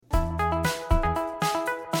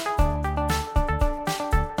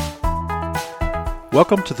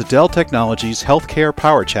Welcome to the Dell Technologies Healthcare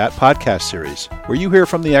Power Chat podcast series, where you hear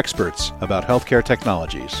from the experts about healthcare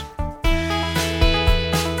technologies.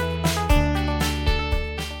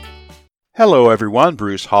 Hello everyone,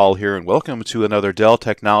 Bruce Hall here, and welcome to another Dell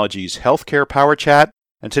Technologies Healthcare Power Chat.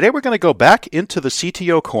 And today we're going to go back into the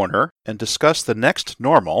CTO corner and discuss the next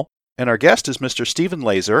normal. And our guest is Mr. Steven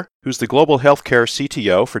Laser, who's the Global Healthcare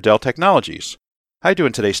CTO for Dell Technologies. How are you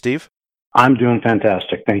doing today, Steve? I'm doing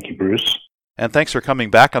fantastic. Thank you, Bruce. And thanks for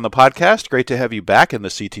coming back on the podcast. Great to have you back in the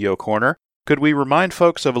CTO corner. Could we remind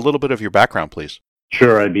folks of a little bit of your background, please?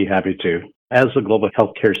 Sure, I'd be happy to. As a global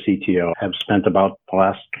healthcare CTO, I've spent about the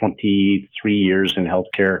last 23 years in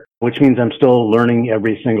healthcare, which means I'm still learning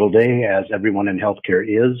every single day, as everyone in healthcare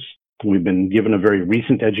is. We've been given a very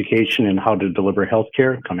recent education in how to deliver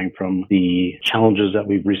healthcare, coming from the challenges that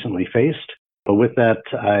we've recently faced. But with that,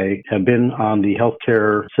 I have been on the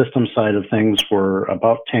healthcare system side of things for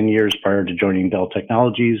about 10 years prior to joining Dell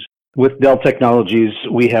Technologies. With Dell Technologies,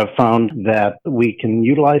 we have found that we can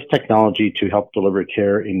utilize technology to help deliver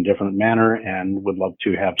care in a different manner, and would love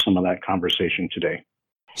to have some of that conversation today.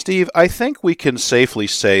 Steve, I think we can safely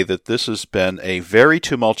say that this has been a very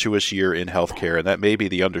tumultuous year in healthcare, and that may be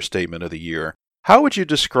the understatement of the year. How would you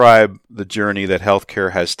describe the journey that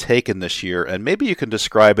healthcare has taken this year, and maybe you can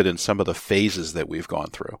describe it in some of the phases that we've gone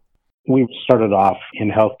through? We started off in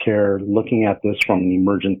healthcare looking at this from an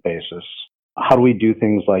emergent basis. How do we do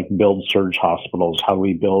things like build surge hospitals? How do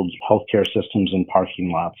we build healthcare systems in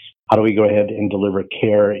parking lots? How do we go ahead and deliver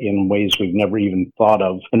care in ways we've never even thought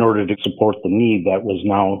of in order to support the need that was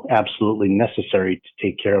now absolutely necessary to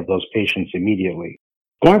take care of those patients immediately?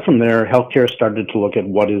 Going from there, healthcare started to look at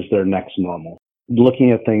what is their next normal.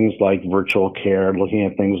 Looking at things like virtual care, looking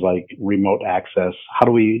at things like remote access. How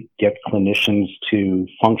do we get clinicians to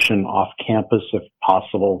function off campus if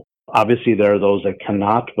possible? Obviously, there are those that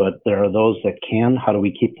cannot, but there are those that can. How do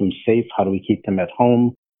we keep them safe? How do we keep them at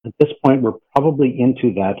home? At this point, we're probably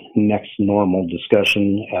into that next normal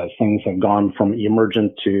discussion as things have gone from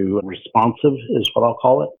emergent to responsive, is what I'll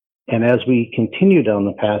call it. And as we continue down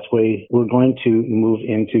the pathway, we're going to move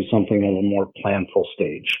into something of a more planful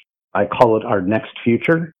stage. I call it our next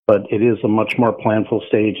future, but it is a much more planful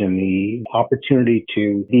stage, and the opportunity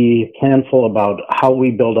to be planful about how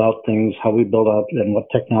we build out things, how we build out and what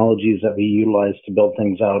technologies that we utilize to build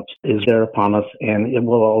things out is there upon us. And it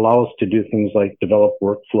will allow us to do things like develop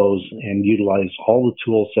workflows and utilize all the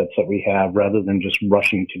tool sets that we have rather than just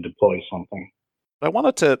rushing to deploy something. I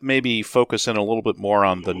wanted to maybe focus in a little bit more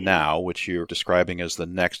on the now, which you're describing as the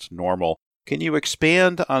next normal. Can you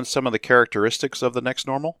expand on some of the characteristics of the next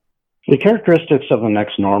normal? The characteristics of the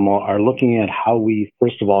next normal are looking at how we,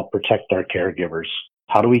 first of all, protect our caregivers.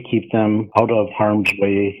 How do we keep them out of harm's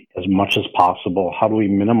way as much as possible? How do we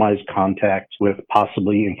minimize contact with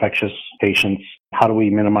possibly infectious patients? How do we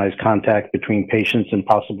minimize contact between patients and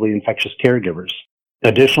possibly infectious caregivers?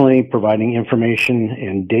 Additionally, providing information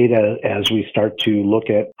and data as we start to look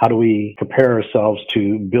at how do we prepare ourselves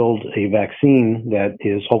to build a vaccine that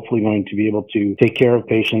is hopefully going to be able to take care of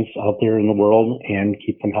patients out there in the world and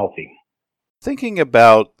keep them healthy. Thinking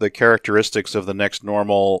about the characteristics of the next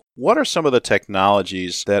normal, what are some of the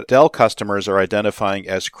technologies that Dell customers are identifying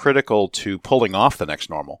as critical to pulling off the next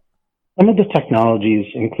normal? Some of the technologies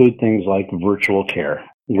include things like virtual care,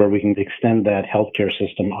 where we can extend that healthcare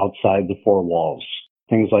system outside the four walls.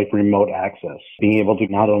 Things like remote access, being able to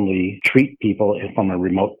not only treat people from a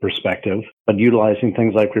remote perspective, but utilizing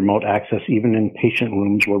things like remote access even in patient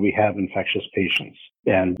rooms where we have infectious patients,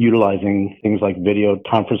 and utilizing things like video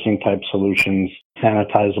conferencing type solutions,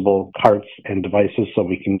 sanitizable carts and devices so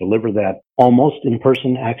we can deliver that almost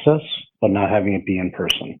in-person access, but not having it be in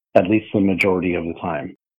person, at least the majority of the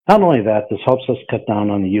time. Not only that, this helps us cut down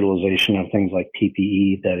on the utilization of things like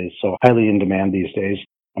PPE that is so highly in demand these days.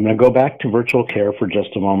 I'm going to go back to virtual care for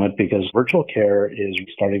just a moment because virtual care is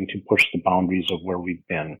starting to push the boundaries of where we've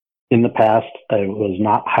been. In the past, it was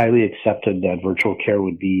not highly accepted that virtual care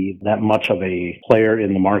would be that much of a player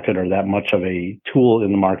in the market or that much of a tool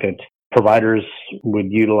in the market. Providers would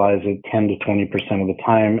utilize it 10 to 20% of the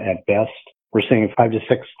time at best. We're seeing 500 to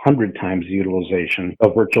 600 times the utilization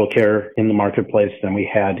of virtual care in the marketplace than we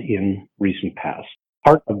had in recent past.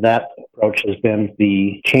 Part of that approach has been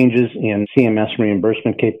the changes in CMS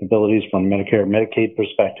reimbursement capabilities from Medicare and Medicaid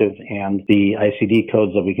perspective and the ICD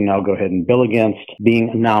codes that we can now go ahead and bill against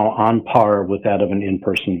being now on par with that of an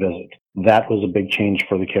in-person visit. That was a big change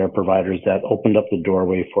for the care providers that opened up the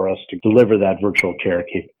doorway for us to deliver that virtual care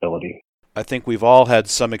capability. I think we've all had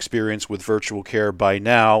some experience with virtual care by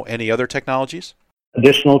now. Any other technologies?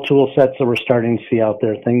 Additional tool sets that we're starting to see out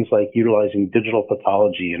there, things like utilizing digital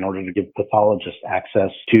pathology in order to give pathologists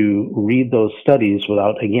access to read those studies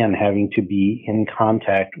without, again, having to be in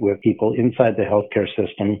contact with people inside the healthcare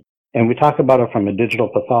system. And we talk about it from a digital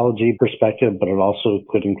pathology perspective, but it also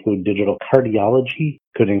could include digital cardiology,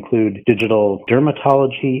 could include digital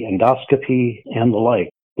dermatology, endoscopy, and the like.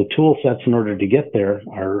 The tool sets in order to get there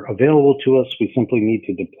are available to us. We simply need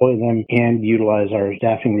to deploy them and utilize our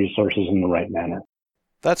staffing resources in the right manner.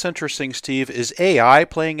 That's interesting, Steve. Is AI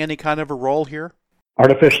playing any kind of a role here?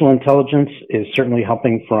 Artificial intelligence is certainly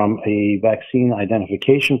helping from a vaccine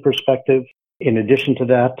identification perspective. In addition to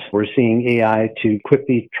that, we're seeing AI to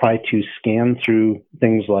quickly try to scan through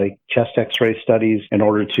things like chest x-ray studies in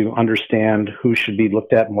order to understand who should be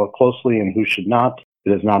looked at more closely and who should not.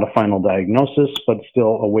 It is not a final diagnosis, but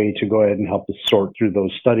still a way to go ahead and help us sort through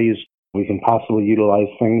those studies. We can possibly utilize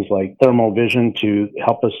things like thermal vision to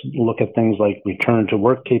help us look at things like return to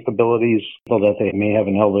work capabilities so that they may have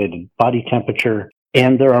an elevated body temperature.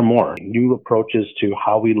 And there are more new approaches to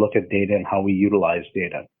how we look at data and how we utilize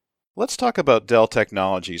data. Let's talk about Dell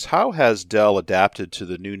Technologies. How has Dell adapted to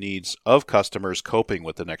the new needs of customers coping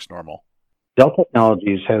with the next normal? Dell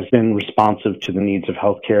Technologies has been responsive to the needs of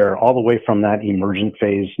healthcare all the way from that emergent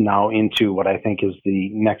phase now into what I think is the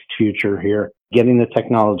next future here. Getting the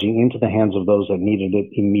technology into the hands of those that needed it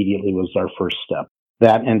immediately was our first step.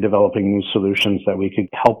 That and developing new solutions that we could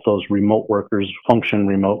help those remote workers function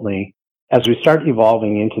remotely. As we start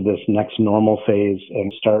evolving into this next normal phase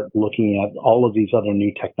and start looking at all of these other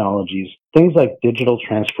new technologies, things like digital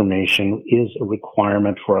transformation is a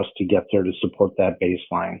requirement for us to get there to support that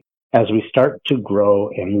baseline. As we start to grow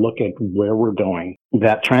and look at where we're going,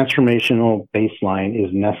 that transformational baseline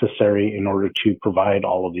is necessary in order to provide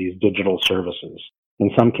all of these digital services.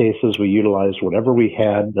 In some cases, we utilized whatever we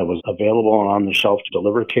had that was available and on the shelf to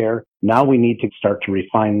deliver care. Now we need to start to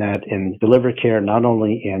refine that and deliver care not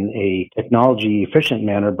only in a technology efficient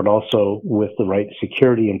manner, but also with the right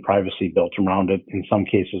security and privacy built around it. In some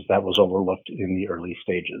cases, that was overlooked in the early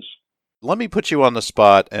stages. Let me put you on the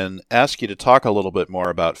spot and ask you to talk a little bit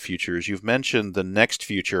more about futures. You've mentioned the next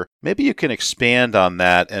future. Maybe you can expand on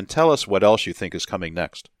that and tell us what else you think is coming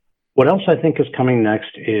next. What else I think is coming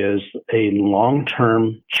next is a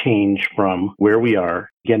long-term change from where we are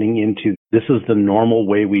getting into this is the normal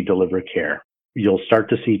way we deliver care. You'll start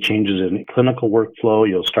to see changes in clinical workflow.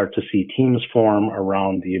 You'll start to see teams form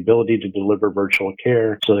around the ability to deliver virtual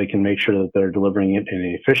care so they can make sure that they're delivering it in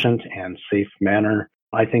an efficient and safe manner.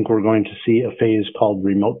 I think we're going to see a phase called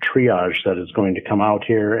remote triage that is going to come out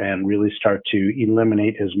here and really start to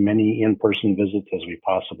eliminate as many in-person visits as we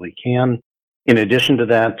possibly can. In addition to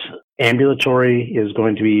that, ambulatory is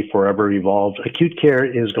going to be forever evolved. Acute care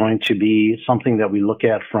is going to be something that we look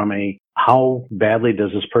at from a how badly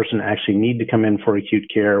does this person actually need to come in for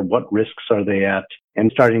acute care? What risks are they at?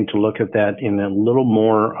 And starting to look at that in a little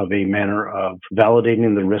more of a manner of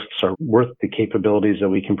validating the risks are worth the capabilities that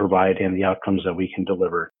we can provide and the outcomes that we can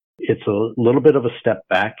deliver. It's a little bit of a step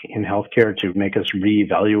back in healthcare to make us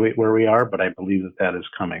reevaluate where we are, but I believe that that is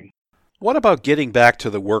coming. What about getting back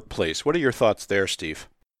to the workplace? What are your thoughts there, Steve?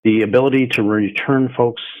 The ability to return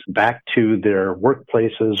folks back to their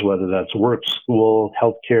workplaces, whether that's work, school,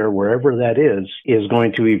 healthcare, wherever that is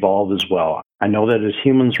going to evolve as well. I know that as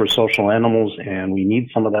humans, we're social animals and we need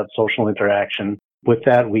some of that social interaction. With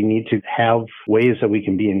that, we need to have ways that we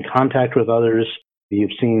can be in contact with others.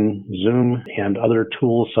 You've seen Zoom and other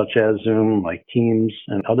tools such as Zoom, like Teams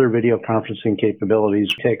and other video conferencing capabilities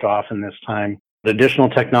take off in this time. Additional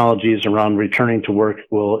technologies around returning to work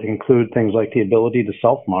will include things like the ability to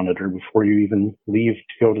self-monitor before you even leave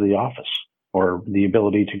to go to the office, or the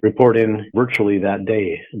ability to report in virtually that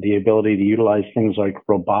day, the ability to utilize things like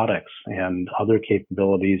robotics and other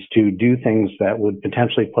capabilities to do things that would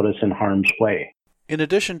potentially put us in harm's way. In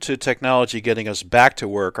addition to technology getting us back to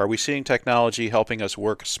work, are we seeing technology helping us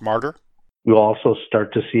work smarter? We'll also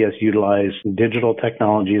start to see us utilize digital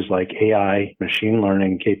technologies like AI, machine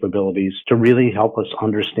learning capabilities to really help us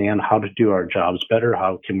understand how to do our jobs better,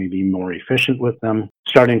 how can we be more efficient with them,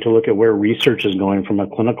 starting to look at where research is going from a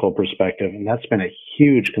clinical perspective. And that's been a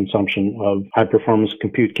huge consumption of high-performance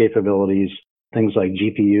compute capabilities, things like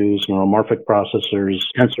GPUs, neuromorphic processors,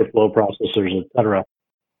 TensorFlow processors, etc.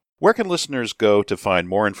 Where can listeners go to find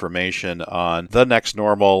more information on the next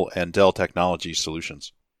normal and Dell Technologies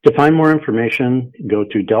solutions? To find more information, go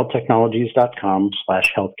to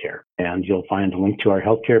delltechnologies.com/healthcare, and you'll find a link to our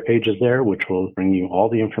healthcare pages there, which will bring you all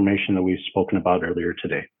the information that we've spoken about earlier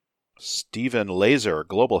today. Stephen Laser,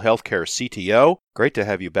 Global Healthcare CTO. Great to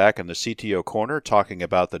have you back in the CTO Corner talking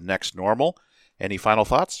about the next normal. Any final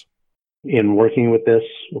thoughts? In working with this,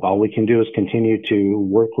 all we can do is continue to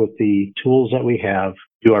work with the tools that we have,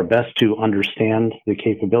 do our best to understand the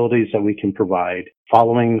capabilities that we can provide,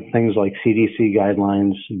 following things like CDC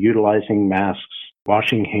guidelines, utilizing masks,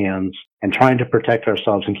 washing hands, and trying to protect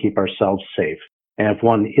ourselves and keep ourselves safe. And if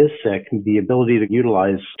one is sick, the ability to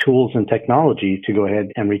utilize tools and technology to go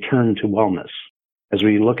ahead and return to wellness. As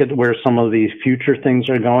we look at where some of these future things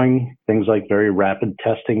are going, things like very rapid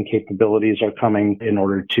testing capabilities are coming in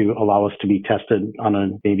order to allow us to be tested on a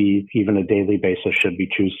maybe even a daily basis should we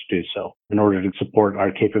choose to do so, in order to support our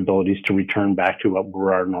capabilities to return back to what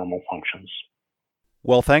were our normal functions.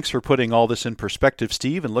 Well, thanks for putting all this in perspective,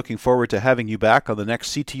 Steve, and looking forward to having you back on the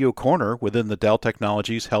next CTO Corner within the Dell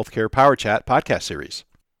Technologies Healthcare Power Chat podcast series.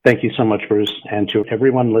 Thank you so much, Bruce. And to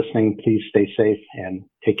everyone listening, please stay safe and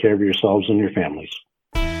take care of yourselves and your families.